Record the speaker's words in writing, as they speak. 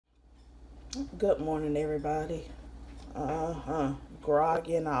Good morning, everybody.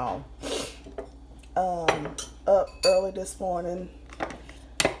 Groggy and all. Up early this morning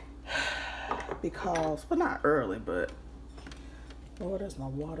because, well, not early, but Lord, there's my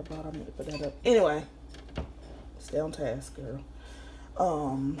water bottle. I need to put that up. Anyway, stay on task, girl.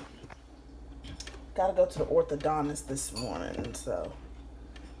 Gotta go to the orthodontist this morning, so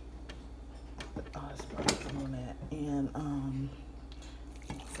it's probably on that. And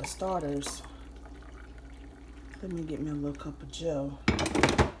for starters, let me get me a little cup of Joe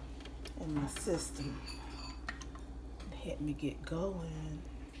in my system. Help me get going.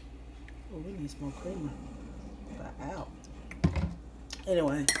 Oh, we need some more creamer. But out.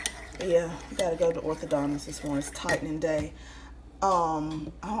 Anyway, yeah, gotta go to the orthodontist this morning. It's tightening day. I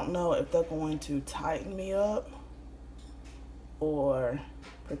don't know if they're going to tighten me up or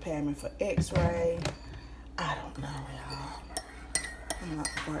prepare me for x-ray. I don't know, y'all. I'm not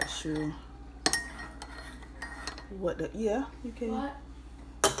quite sure what the, yeah, you can. What?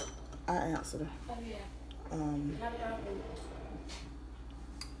 I answered her. Oh, yeah.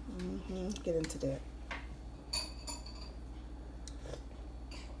 Get into that.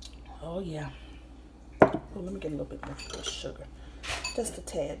 Oh yeah. Oh, let me get a little bit more sugar, just a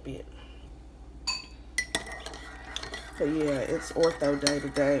tad bit. So yeah, it's ortho day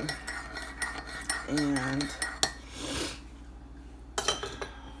today, and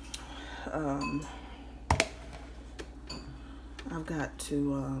I've got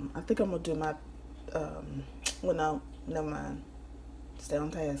to. I think I'm gonna do my. Well, no, never mind. Stay on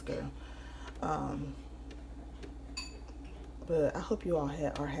task, girl. But I hope you all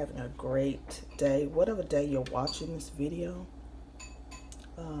are having a great day, whatever day you're watching this video.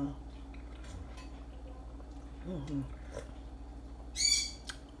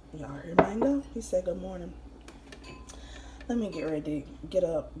 Y'all hear Mango? He said good morning. Let me get ready to get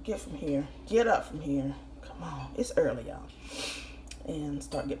up from here. Get up from here. Come on, it's early, y'all. And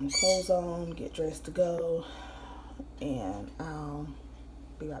start getting my clothes on, get dressed to go, and I'll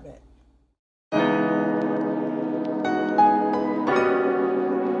be right back.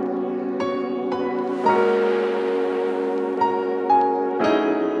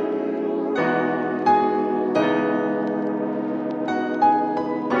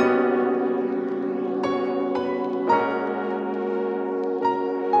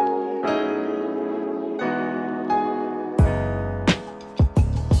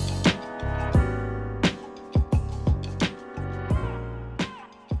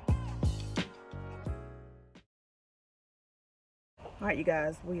 All right, you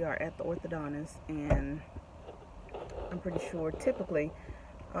guys, we are at the orthodontist, and I'm pretty sure, typically,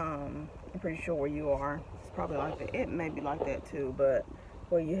 I'm pretty sure where you are, it's probably like that. It may be like that too, but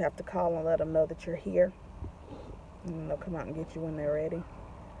where you have to call and let them know that you're here, and they'll come out and get you when they're ready.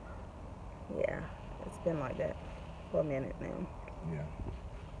 Yeah, it's been like that for a minute now. Yeah.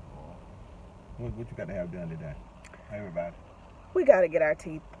 What you got to have done today? Everybody? We got to get our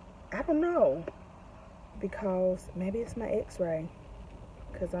teeth, I don't know, because maybe it's my x-ray.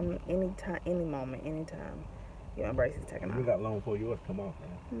 Because I'm any moment, anytime, get my braces taken off. We got long before yours come off,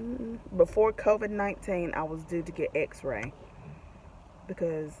 man. Before COVID-19, I was due to get x-ray.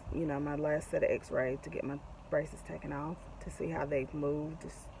 Because, you know, my last set of x-rays to get my braces taken off, to see how they've moved,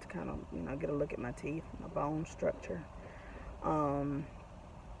 just to kind of, you know, get a look at my teeth, my bone structure. And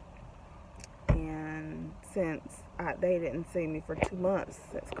since they didn't see me for 2 months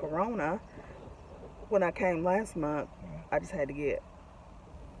since Corona, when I came last month, I just had to get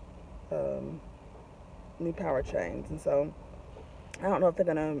new power chains, and so I don't know if they're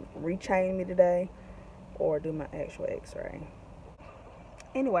gonna rechain me today or do my actual x-ray.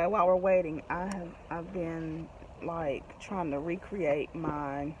 Anyway, while we're waiting, I've been like trying to recreate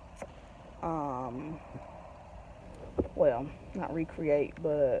my well, not recreate,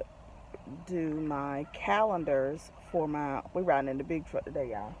 but do my calendars for my, we're riding in the big truck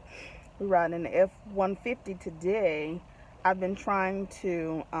today, y'all. We're riding in the F-150 today. I've been trying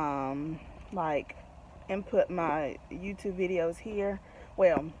to like input my YouTube videos here.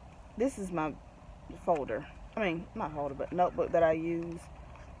 Well, this is my folder. I mean, not folder, but notebook that I use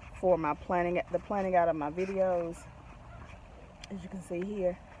for my planning out of my videos. As you can see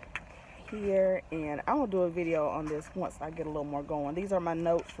here, and I'm gonna do a video on this once I get a little more going. These are my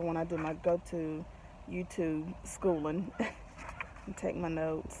notes for when I do my go to YouTube schooling and take my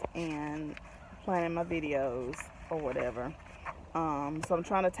notes and planning my videos or whatever. So I'm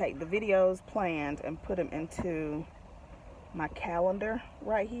trying to take the videos planned and put them into my calendar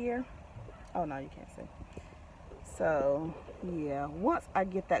right here. Oh no, you can't see. So yeah, once I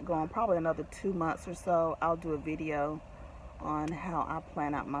get that going, probably another 2 months or so, I'll do a video on how I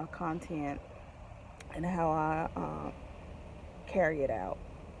plan out my content and how I carry it out.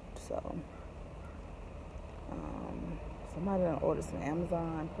 So somebody done ordered some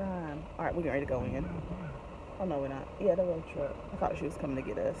Amazon Prime. All right, we're getting ready to go in. Oh no, we're not. Yeah, that was a truck. I thought she was coming to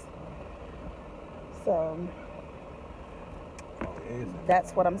get us. So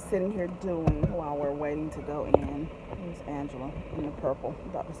that's what I'm sitting here doing while we're waiting to go in. Here's Angela in the purple,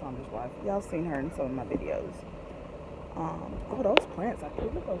 Dr. Saunders' wife. Y'all seen her in some of my videos. Oh, those plants.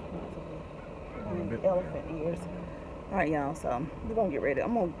 Look at those plants over there. Elephant ears. All right, y'all. So we're gonna get ready.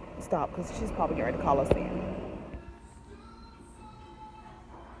 I'm gonna stop because she's probably getting ready to call us in.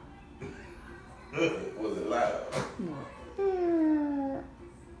 Was it loud?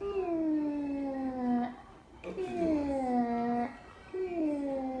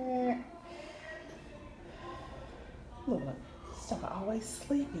 Look, Stop always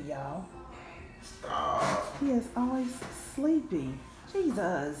sleepy, y'all. Stop. He is always sleepy.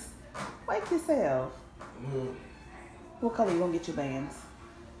 Jesus. Wake yourself. What color you gonna get your bands?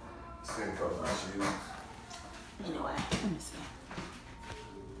 Same color my shoes. Anyway, let me see.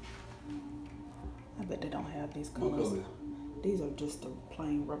 I bet they don't have these colors. These are just the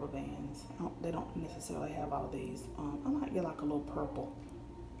plain rubber bands. They don't necessarily have all these. I might get like a little purple.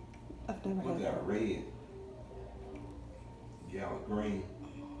 I've never had that. Red, yellow, green.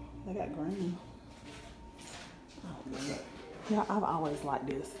 They got green. Oh, man. Yeah, I've always liked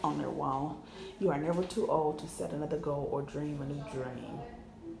this on their wall. You are never too old to set another goal or dream a new dream.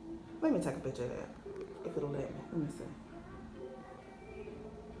 Let me take a picture of that, if it'll let me. Let me see.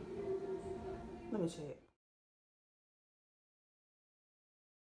 Let me check.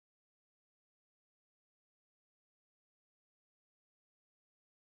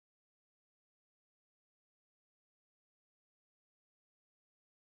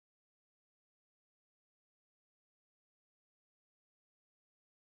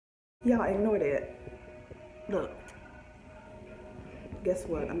 Y'all ignore that. Look. Guess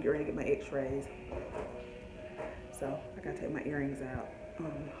what? I'm getting ready to get my x-rays. So I gotta take my earrings out.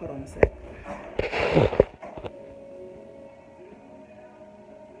 Hold on a sec.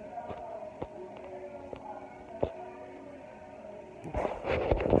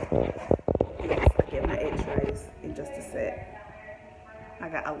 Yes, I get my x-rays in just a sec. I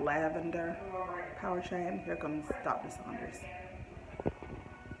got a lavender power chain. Here comes Dr. Saunders.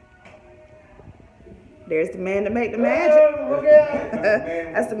 There's the man that make the magic. Oh,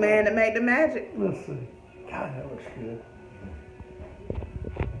 That's the man that make the magic. Let's see. God, that looks good.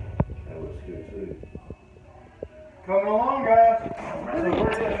 That looks good too. Coming along, guys. So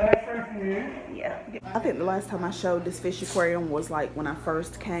we're getting an X-ray from you. Yeah. I think the last time I showed this fish aquarium was like when I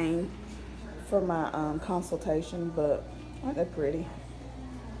first came for my consultation, but aren't they pretty?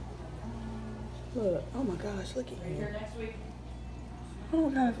 Look, oh my gosh, look at you. Here next week. Oh,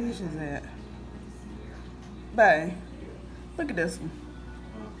 what kind of fish is that? Babe, look at this one.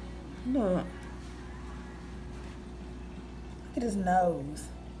 Look. Look at his nose.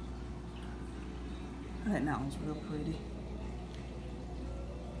 That nose real pretty.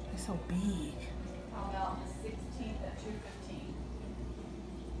 It's so big. Found out on the 16th at 2:15.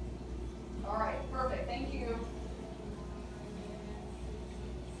 All right, perfect. Thank you.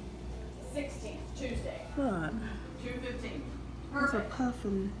 16th, Tuesday, Look. 2:15. It's a Perfect.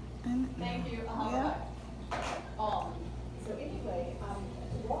 puffin. Thank you. Yeah. So anyway,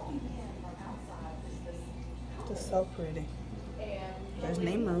 walking in from outside is this Just so pretty. and There's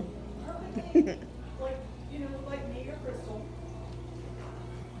Nemo. like like me or Crystal.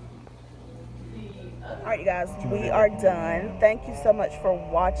 The other All right, you guys, we are done. Thank you so much for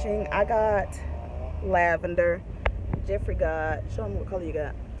watching. I got lavender. Jeffrey got, show him what color you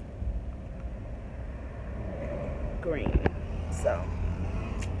got. Green. So,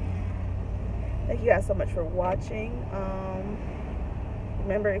 thank you guys so much for watching.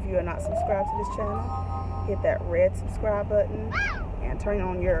 Remember, if you are not subscribed to this channel, hit that red subscribe button and turn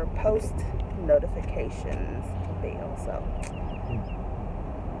on your post notifications bell. So,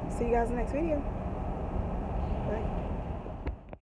 see you guys in the next video. Bye.